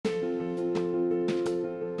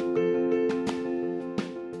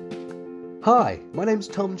Hi, my name's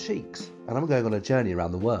Tom Cheeks, and I'm going on a journey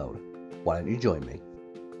around the world. Why don't you join me?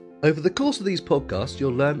 Over the course of these podcasts,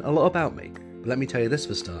 you'll learn a lot about me, but let me tell you this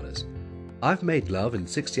for starters. I've made love in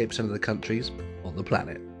 68% of the countries on the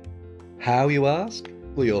planet. How, you ask?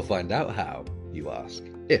 Well, you'll find out how, you ask,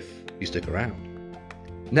 if you stick around.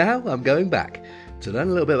 Now I'm going back to learn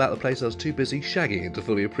a little bit about the place I was too busy shagging in to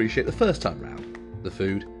fully appreciate the first time round. The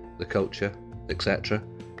food, the culture, etc.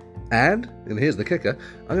 And here's the kicker,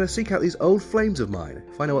 I'm going to seek out these old flames of mine,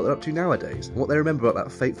 find out what they're up to nowadays, and what they remember about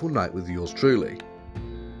that fateful night with yours truly.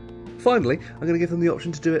 Finally, I'm going to give them the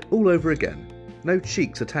option to do it all over again. No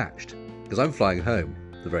cheeks attached, because I'm flying home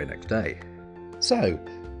the very next day. So,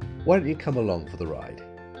 why don't you come along for the ride?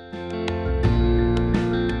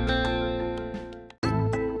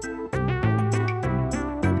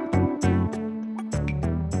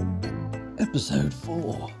 Episode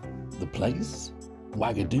 4. The place?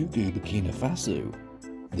 Ouagadougou, Burkina Faso.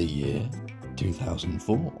 The year?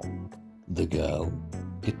 2004. The girl?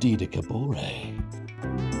 Khadija Kabore.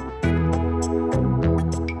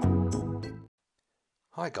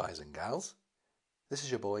 Hi guys and gals, this is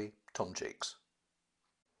your boy Tom Cheeks.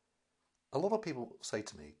 A lot of people say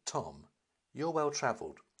to me, Tom, you're well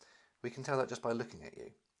travelled. We can tell that just by looking at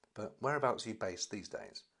you, but whereabouts are you based these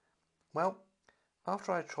days? Well,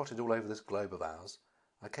 after I trotted all over this globe of ours,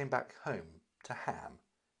 I came back home to Ham,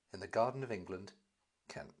 in the Garden of England,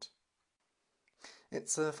 Kent.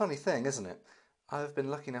 It's a funny thing, isn't it? I've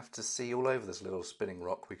been lucky enough to see all over this little spinning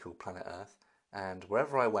rock we call planet Earth, and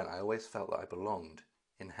wherever I went I always felt that I belonged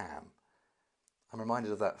in Ham. I'm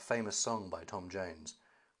reminded of that famous song by Tom Jones,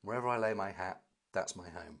 "Wherever I lay my hat, that's my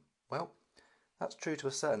home." Well, that's true to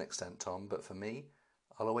a certain extent, Tom, but for me,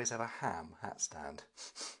 I'll always have a ham hat stand.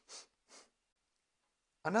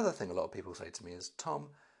 Another thing a lot of people say to me is, Tom,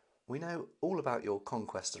 we know all about your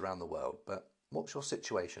conquests around the world, but what's your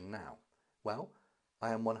situation now? Well,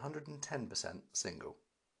 I am 110% single.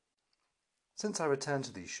 Since I returned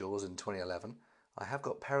to these shores in 2011, I have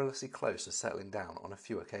got perilously close to settling down on a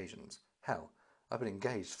few occasions. Hell, I've been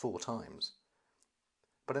engaged 4 times.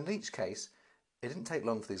 But in each case, it didn't take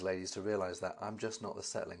long for these ladies to realise that I'm just not the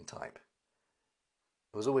settling type.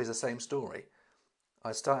 It was always the same story.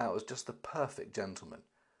 I'd start out as just the perfect gentleman.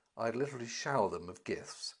 I'd literally shower them with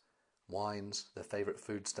gifts. Wines, their favourite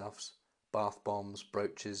foodstuffs, bath bombs,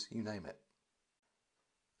 brooches, you name it.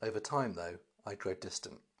 Over time, though, I grew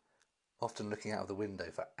distant, often looking out of the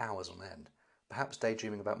window for hours on end, perhaps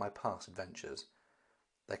daydreaming about my past adventures.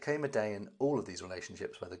 There came a day in all of these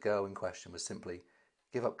relationships where the girl in question would simply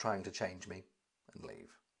give up trying to change me and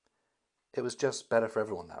leave. It was just better for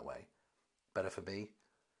everyone that way. Better for me,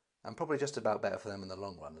 and probably just about better for them in the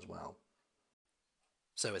long run as well.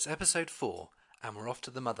 So it's episode 4, and we're off to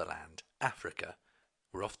the motherland, Africa.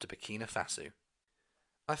 We're off to Burkina Faso.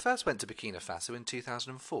 I first went to Burkina Faso in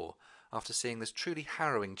 2004 after seeing this truly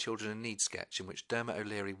harrowing Children in Need sketch in which Dermot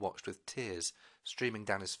O'Leary watched with tears streaming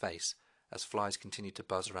down his face as flies continued to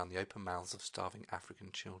buzz around the open mouths of starving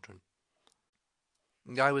African children.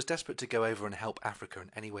 I was desperate to go over and help Africa in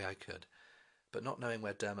any way I could, but not knowing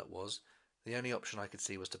where Dermot was, the only option I could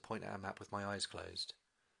see was to point at a map with my eyes closed.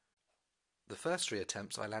 The first 3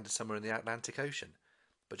 attempts I landed somewhere in the Atlantic Ocean,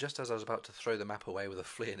 but just as I was about to throw the map away with a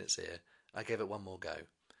flea in its ear, I gave it one more go.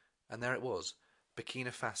 And there it was,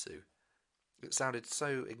 Burkina Faso. It sounded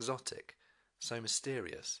so exotic, so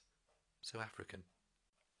mysterious, so African.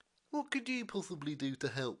 What could you possibly do to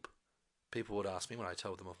help? People would ask me when I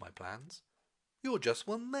told them of my plans. You're just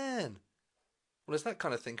one man. Well, it's that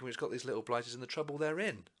kind of thinking which got these little blighters in the trouble they're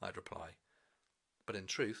in, I'd reply. But in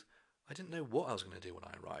truth, I didn't know what I was going to do when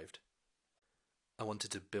I arrived. I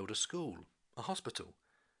wanted to build a school, a hospital,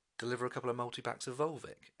 deliver a couple of multi-packs of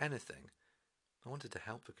Volvic, anything. I wanted to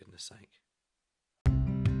help, for goodness sake.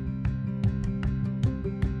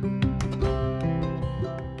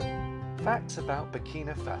 Facts about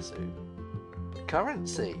Burkina Faso.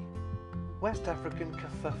 Currency: West African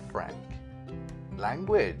Kfa franc.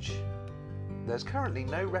 Language: there's currently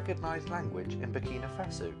no recognised language in Burkina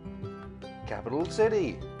Faso. Capital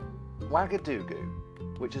city: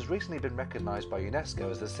 Ouagadougou, which has recently been recognised by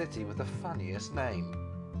UNESCO as the city with the funniest name.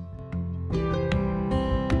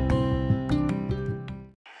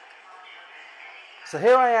 So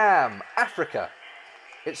here I am, Africa.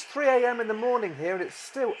 It's 3 a.m. in the morning here and it's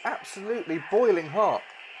still absolutely boiling hot.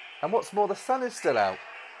 And what's more, the sun is still out.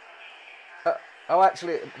 Oh,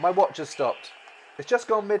 actually, my watch has stopped. It's just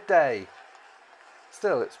gone midday.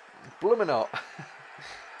 Still, it's blooming hot.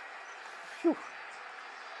 Phew.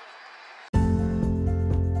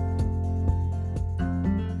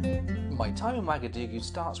 My My time in Ouagadougou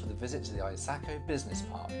starts with a visit to the Isako Business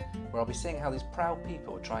Park, where I'll be seeing how these proud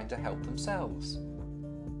people are trying to help themselves.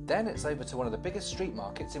 Then it's over to one of the biggest street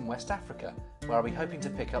markets in West Africa, where I'll be hoping to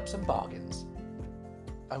pick up some bargains.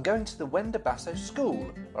 I'm going to the Wenda Basso School,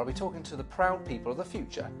 where I'll be talking to the proud people of the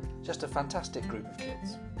future, just a fantastic group of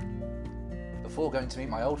kids. Before going to meet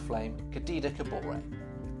my old flame, Kadida Kabore.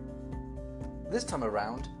 This time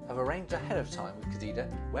around, I've arranged ahead of time with Kadida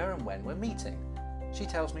where and when we're meeting. She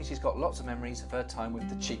tells me she's got lots of memories of her time with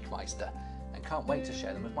the Cheekmeister and can't wait to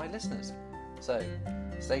share them with my listeners. So,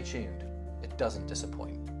 stay tuned. It doesn't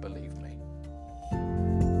disappoint, believe me.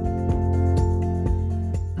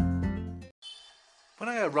 When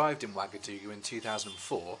I arrived in Ouagadougou in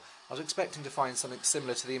 2004, I was expecting to find something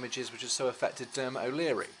similar to the images which had so affected Dermot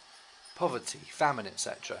O'Leary. Poverty, famine,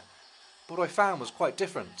 etc. But what I found was quite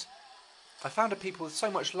different. I found a people with so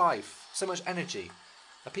much life, so much energy,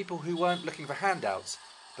 a people who weren't looking for handouts,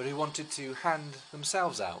 but who wanted to hand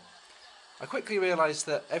themselves out. I quickly realised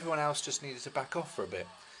that everyone else just needed to back off for a bit,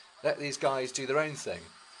 let these guys do their own thing.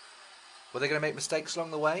 Were they going to make mistakes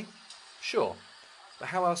along the way? Sure, but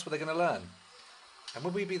how else were they going to learn? And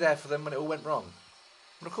would we be there for them when it all went wrong?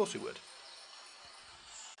 Well, of course we would.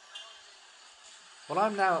 Well,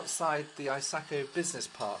 I'm now outside the Isako Business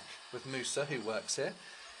Park with Musa, who works here.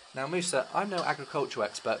 Now, Musa, I'm no agricultural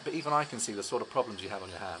expert, but even I can see the sort of problems you have on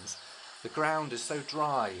your hands. The ground is so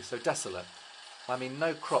dry, so desolate. I mean,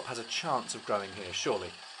 no crop has a chance of growing here, surely.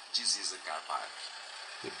 This is a car park.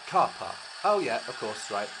 The car park? Oh, yeah, of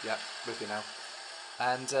course, right, yeah, with you now.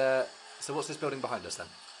 And, so what's this building behind us then?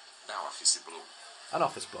 An office block. An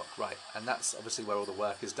office block, right, and that's obviously where all the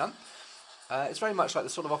work is done. It's very much like the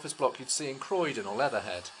sort of office block you'd see in Croydon or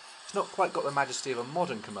Leatherhead. It's not quite got the majesty of a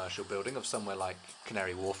modern commercial building of somewhere like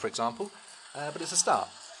Canary Wharf, for example, but it's a start.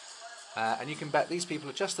 And you can bet these people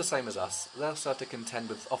are just the same as us. They'll start to contend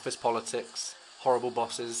with office politics, horrible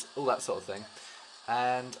bosses, all that sort of thing.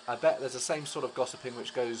 And I bet there's the same sort of gossiping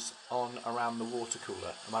which goes on around the water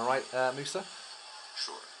cooler. Am I right, Musa?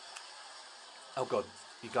 Sure. Oh God,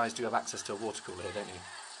 you guys do have access to a water cooler here, don't you?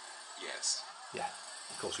 Yes. Yeah,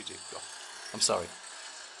 of course we do. God, I'm sorry.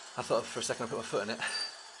 I thought for a second I put my foot in it.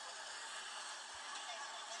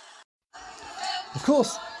 Of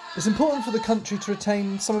course, it's important for the country to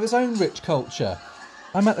retain some of its own rich culture.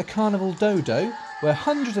 I'm at the Carnival Dodo, where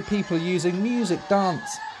hundreds of people are using music,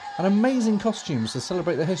 dance and amazing costumes to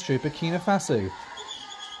celebrate the history of Burkina Faso.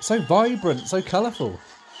 So vibrant, so colourful.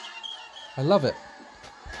 I love it.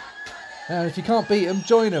 And if you can't beat them,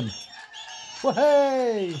 join them.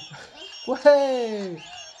 Wahey! Wahey!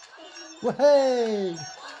 Wahey!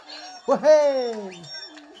 Wahey!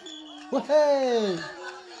 Wahey!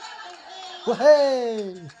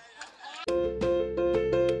 Wahey!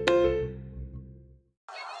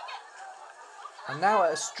 I'm now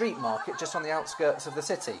at a street market just on the outskirts of the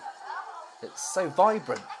city. It's so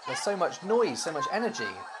vibrant, there's so much noise, so much energy.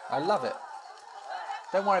 I love it.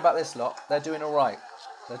 Don't worry about this lot, they're doing alright.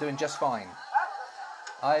 They're doing just fine.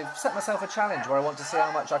 I've set myself a challenge where I want to see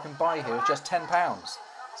how much I can buy here with just £10.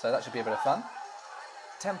 So that should be a bit of fun.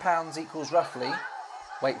 £10 equals roughly,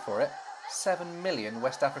 wait for it, 7 million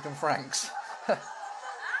West African francs.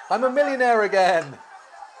 I'm a millionaire again!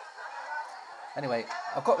 Anyway,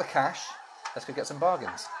 I've got the cash. Let's go get some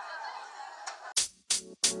bargains.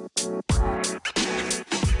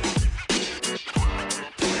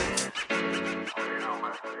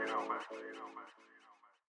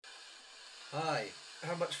 Hi,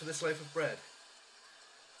 how much for this loaf of bread?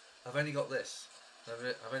 I've only got this.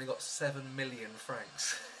 I've only got 7 million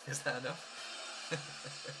francs. Is that enough?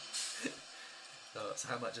 Oh, so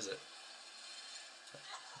how much is it?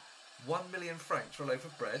 1 million francs for a loaf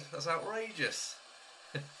of bread? That's outrageous.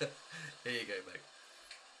 Here you go, mate.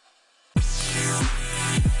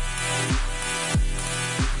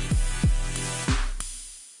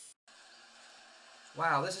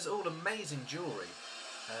 Wow, this is all amazing jewellery.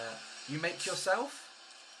 You make yourself?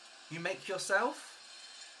 You make yourself?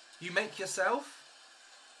 You make yourself?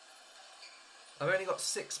 I've only got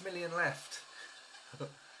 6 million left.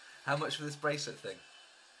 How much for this bracelet thing?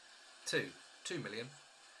 2 million.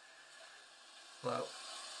 Well,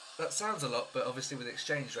 that sounds a lot, but obviously with the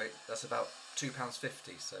exchange rate, that's about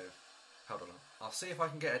 £2.50, so hold on. I'll see if I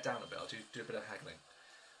can get it down a bit. I'll do a bit of haggling.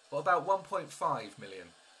 What about 1.5 million?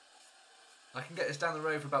 I can get this down the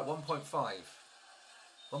road for about 1.5.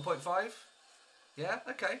 1.5? Yeah?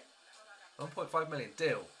 Okay. 1.5 million.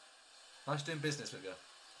 Deal. Nice doing business with you.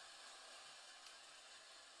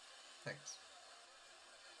 Thanks.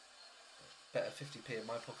 Better 50p in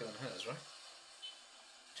my pocket than hers, right?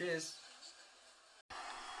 Cheers.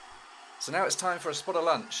 So now it's time for a spot of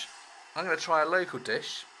lunch. I'm going to try a local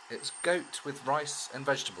dish. It's goat with rice and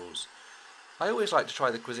vegetables. I always like to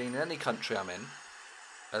try the cuisine in any country I'm in.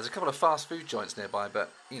 There's a couple of fast food joints nearby,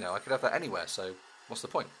 but, I could have that anywhere, so what's the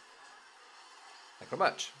point? Thank you very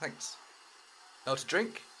much, thanks. Oh, to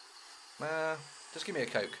drink? Just give me a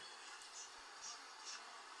Coke.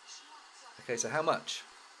 Okay, so how much?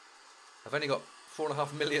 I've only got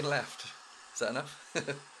 4.5 million left. Is that enough?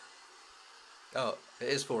 Oh, it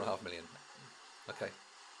is 4.5 million. Okay,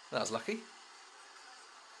 that was lucky.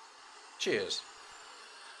 Cheers.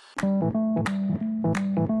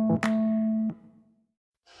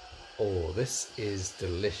 Oh, this is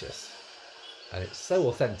delicious. And it's so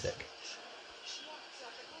authentic.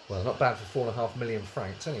 Well, not bad for 4.5 million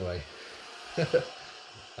francs anyway.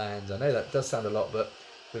 And I know that does sound a lot, but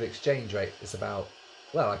with exchange rate, it's about,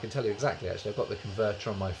 well, I can tell you exactly actually. I've got the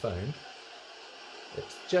converter on my phone.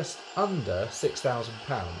 It's just under £6,000.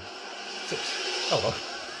 Oh, well,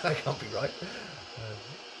 that can't be right.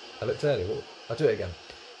 I looked earlier. Well, I'll do it again.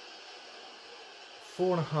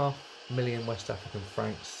 4.5 million West African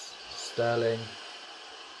francs sterling.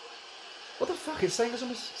 What the fuck? It's saying it's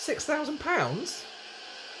almost £6,000?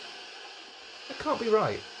 That can't be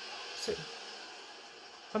right.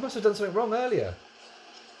 I must have done something wrong earlier.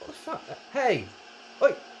 What the fuck? Hey!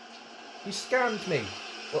 Oi! You scammed me.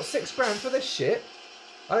 What, £6,000 for this shit?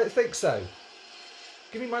 I don't think so.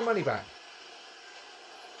 Give me my money back.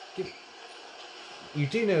 You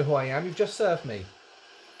do know who I am. You've just served me.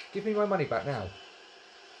 Give me my money back now.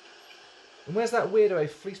 And where's that weirdo who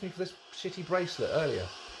fleeced me for this shitty bracelet earlier?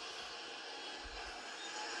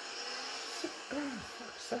 £6,000,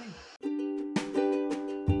 fuck's sake.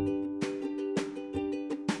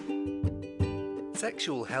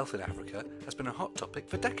 Sexual health in Africa has been a hot topic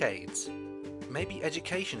for decades. Maybe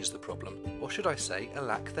education is the problem, or should I say, a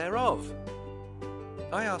lack thereof.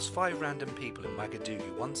 I asked 5 random people in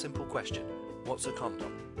Ouagadougou one simple question: what's a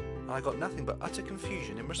condom? And I got nothing but utter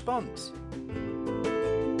confusion in response.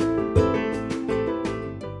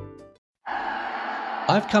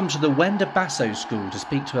 I've come to the Wenda Basso School to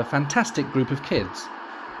speak to a fantastic group of kids.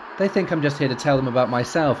 They think I'm just here to tell them about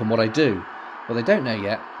myself and what I do. What they don't know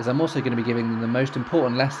yet is I'm also going to be giving them the most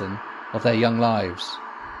important lesson of their young lives.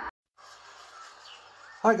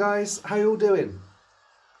 Hi guys, how you all doing?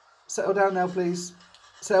 Settle down now please.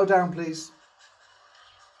 Settle down please.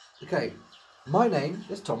 Okay, my name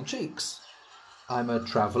is Tom Cheeks. I'm a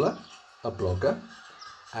traveller, a blogger,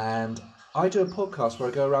 and I do a podcast where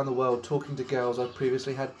I go around the world talking to girls I've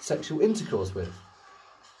previously had sexual intercourse with.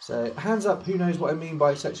 So, hands up, who knows what I mean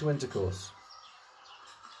by sexual intercourse?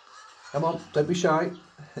 Come on, don't be shy.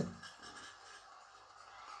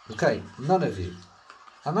 Okay, none of you.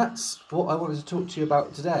 And that's what I wanted to talk to you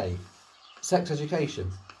about today. Sex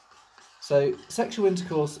education. So, sexual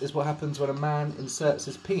intercourse is what happens when a man inserts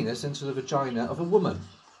his penis into the vagina of a woman.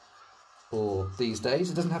 Or, these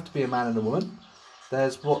days, it doesn't have to be a man and a woman.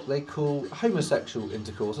 There's what they call homosexual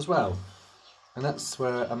intercourse as well. And that's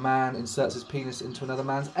where a man inserts his penis into another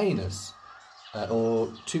man's anus.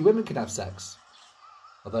 Or 2 women can have sex.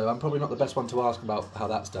 Although I'm probably not the best one to ask about how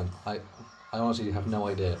that's done. I honestly have no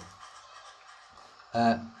idea.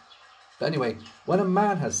 But anyway, when a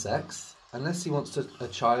man has sex, unless he wants a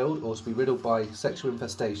child or to be riddled by sexual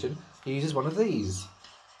infestation, he uses one of these.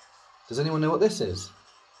 Does anyone know what this is?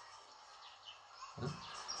 Well,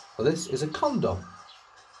 this is a condom.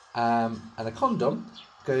 And a condom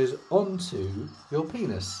goes onto your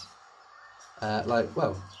penis.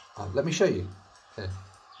 Let me show you. Here.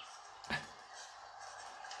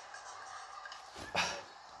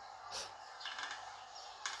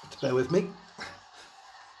 Bear with me.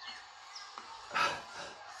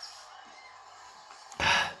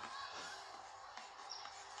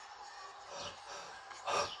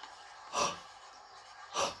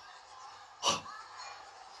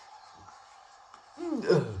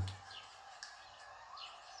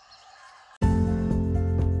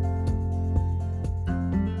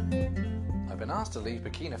 I've been asked to leave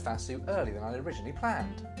Burkina Faso earlier than I originally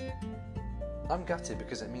planned. I'm gutted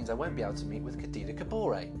because it means I won't be able to meet with Khadija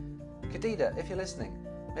Kabore. Khadija, if you're listening,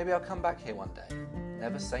 maybe I'll come back here one day.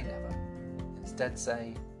 Never say never. Instead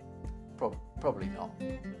say, probably not.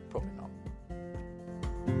 Probably not.